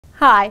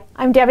Hi,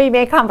 I'm Debbie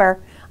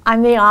Macomber.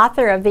 I'm the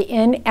author of The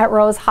Inn at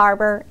Rose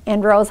Harbor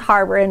and Rose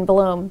Harbor in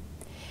Bloom.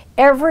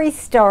 Every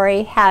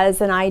story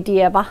has an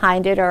idea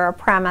behind it or a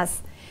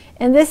premise.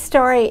 And this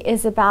story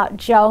is about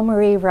Jo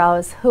Marie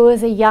Rose, who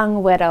is a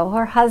young widow.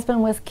 Her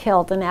husband was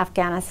killed in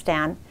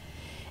Afghanistan.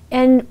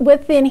 And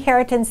with the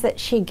inheritance that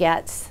she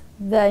gets,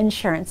 the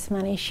insurance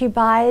money, she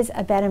buys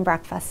a bed and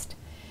breakfast.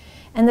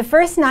 And the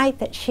first night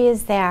that she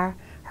is there,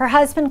 her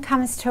husband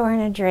comes to her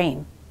in a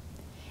dream.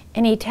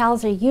 And he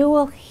tells her, "You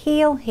will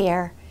heal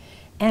here,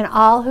 and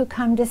all who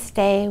come to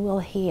stay will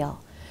heal."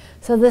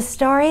 So the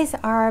stories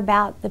are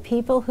about the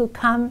people who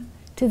come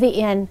to the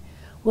inn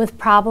with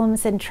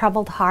problems and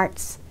troubled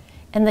hearts,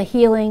 and the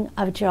healing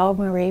of Jo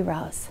Marie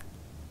Rose.